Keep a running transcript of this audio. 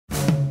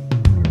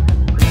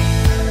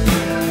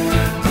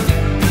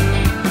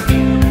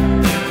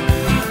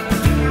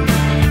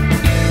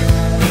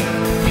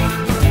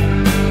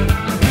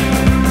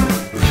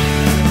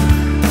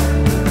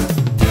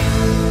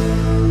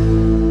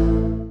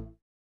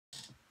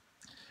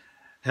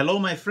Hello,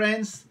 my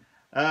friends.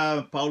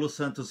 Paulo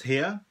Santos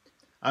here.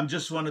 I'm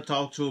just want to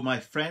talk to my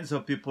friends or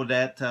people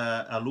that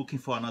are looking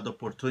for another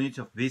opportunity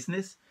of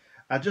business.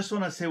 I just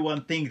want to say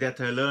one thing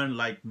that I learned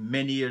like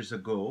many years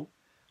ago.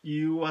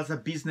 You, as a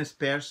business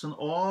person,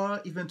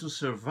 or even to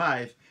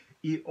survive,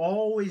 you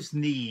always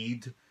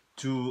need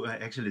to.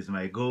 Actually, it's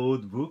my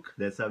gold book.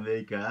 That's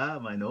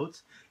my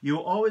notes.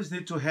 You always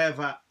need to have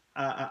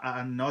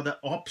another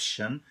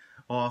option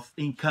of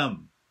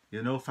income.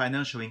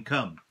 Financial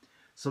income.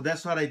 So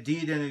that's what I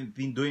did and I've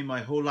been doing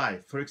my whole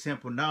life. For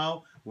example,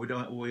 now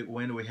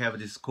when we have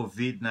this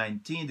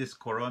COVID-19, this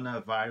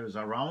coronavirus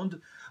around,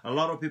 a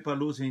lot of people are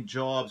losing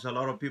jobs. A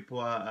lot of people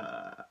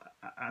are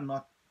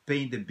not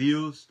paying the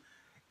bills,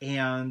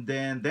 and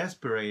then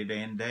desperate,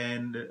 and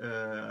then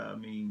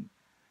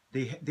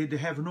they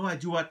have no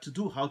idea what to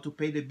do, how to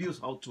pay the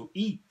bills, how to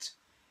eat.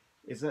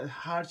 It's a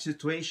hard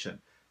situation.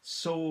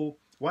 So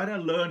what I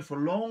learned for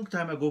a long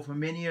time ago, for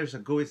many years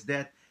ago, is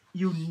that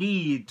you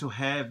need to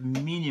have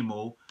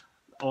minimal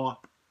or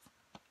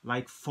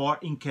like for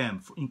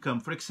income.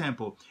 For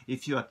example,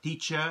 if you're a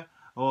teacher,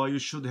 or you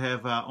should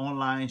have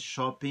online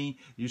shopping,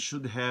 you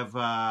should have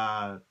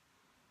a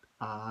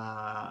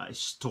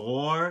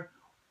store,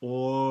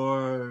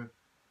 or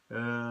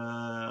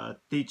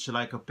teach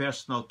like a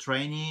personal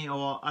training,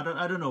 or I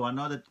don't know,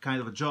 another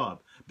kind of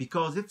job.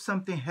 Because if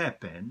something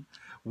happen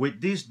with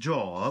this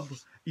job,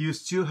 you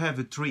still have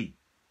a three.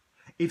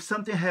 If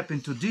something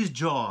happened to this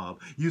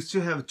job, you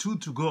still have two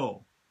to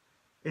go.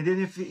 And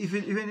then if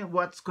even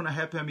what's gonna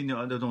happen, I mean,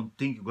 I don't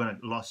think you're gonna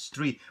lose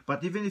three,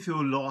 but even if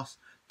you lost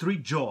three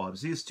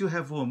jobs, you still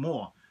have one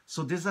more.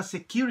 So there's a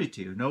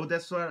security,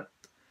 That's what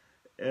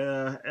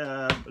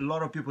a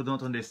lot of people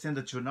don't understand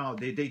until now.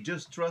 They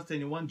just trust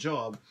in one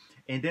job,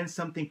 and then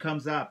something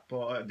comes up,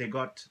 or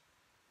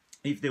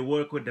if they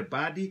work with the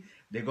body,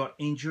 they got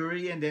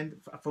injury, and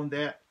then from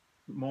that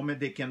moment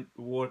they can't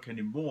work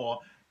anymore,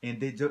 and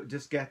they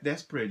just get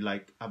desperate,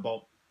 like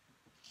about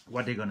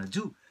what they're gonna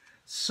do.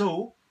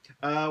 So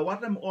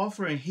what I'm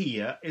offering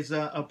here is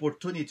an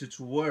opportunity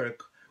to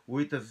work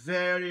with a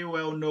very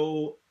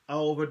well-known,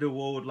 all over the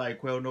world,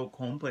 like well-known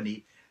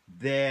company,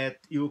 that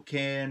you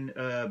can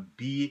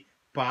be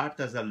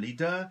part as a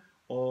leader,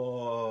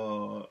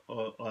 or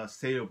a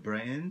sale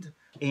brand.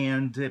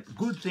 And the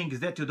good thing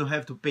is that you don't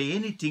have to pay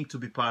anything to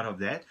be part of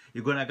that.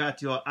 You're gonna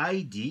get your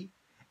ID,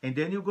 and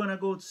then you're gonna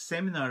go to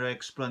seminar or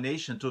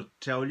explanation to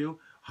tell you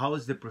how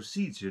is the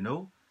proceeds,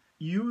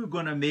 You're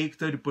gonna make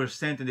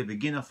 30% in the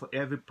beginning of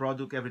every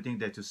product, everything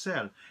that you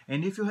sell.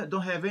 And if you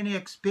don't have any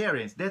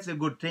experience, that's a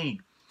good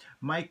thing.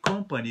 My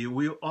company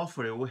will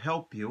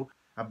help you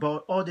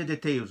about all the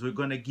details. We're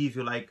gonna give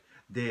you like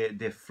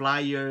the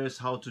flyers,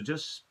 how to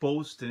just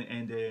post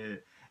and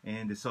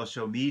the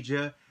social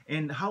media,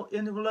 and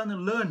you're gonna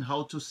learn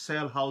how to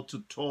sell, how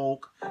to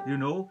talk,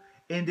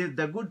 And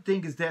the good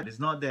thing is that it's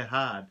not that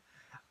hard.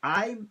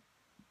 I'm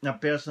a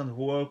person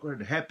who works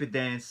with Happy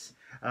Dance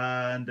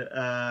and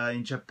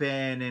in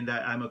Japan, and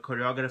I'm a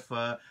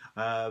choreographer.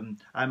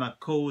 I'm a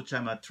coach.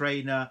 I'm a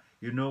trainer.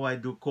 I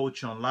do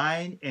coach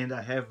online, and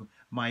I have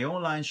my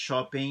online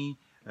shopping,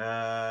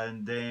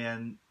 and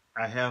then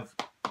I have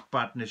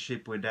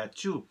partnership with that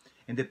too.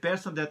 And the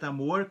person that I'm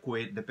work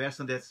with, the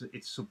person that's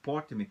it's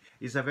supporting me,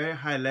 is a very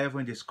high level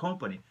in this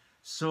company.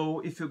 So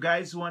if you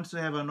guys want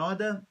to have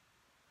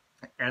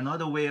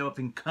another way of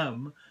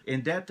income,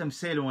 and that I'm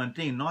saying one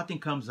thing, nothing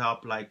comes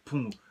up like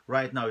boom,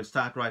 right now you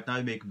start, right now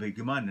you make big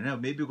money. No,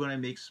 maybe you're gonna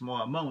make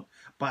small amount,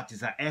 but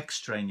it's an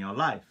extra in your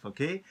life.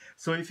 Okay,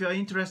 so if you're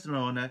interested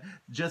on it,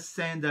 just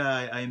send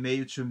an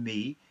email to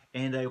me,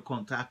 and I will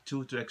contact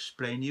you to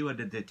explain you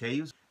the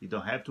details. You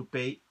don't have to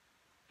pay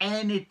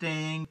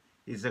anything.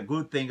 Is a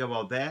good thing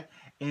about that.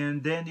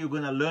 And then you're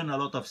gonna learn a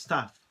lot of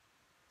stuff.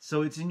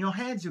 So it's in your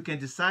hands. You can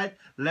decide.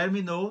 Let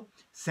me know.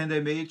 Send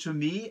a mail to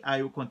me.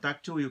 I will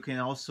contact you. You can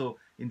also,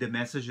 in the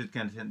message, you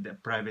can send a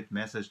private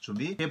message to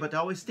me. Okay, but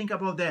always think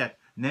about that.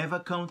 Never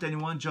count any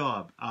one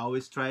job.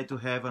 Always try to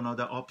have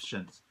another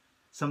options.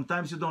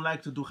 Sometimes you don't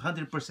like to do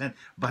 100%,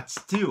 but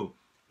still,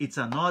 it's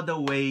another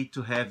way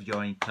to have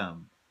your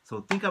income.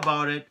 So think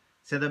about it.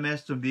 Send a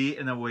message to me,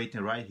 and I'm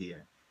waiting right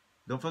here.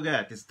 Don't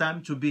forget, it's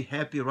time to be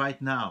happy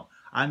right now.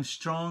 I'm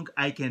strong,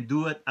 I can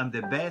do it, I'm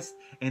the best,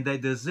 and I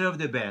deserve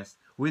the best.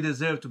 We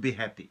deserve to be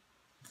happy.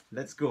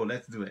 Let's go,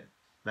 let's do it.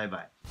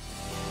 Bye-bye.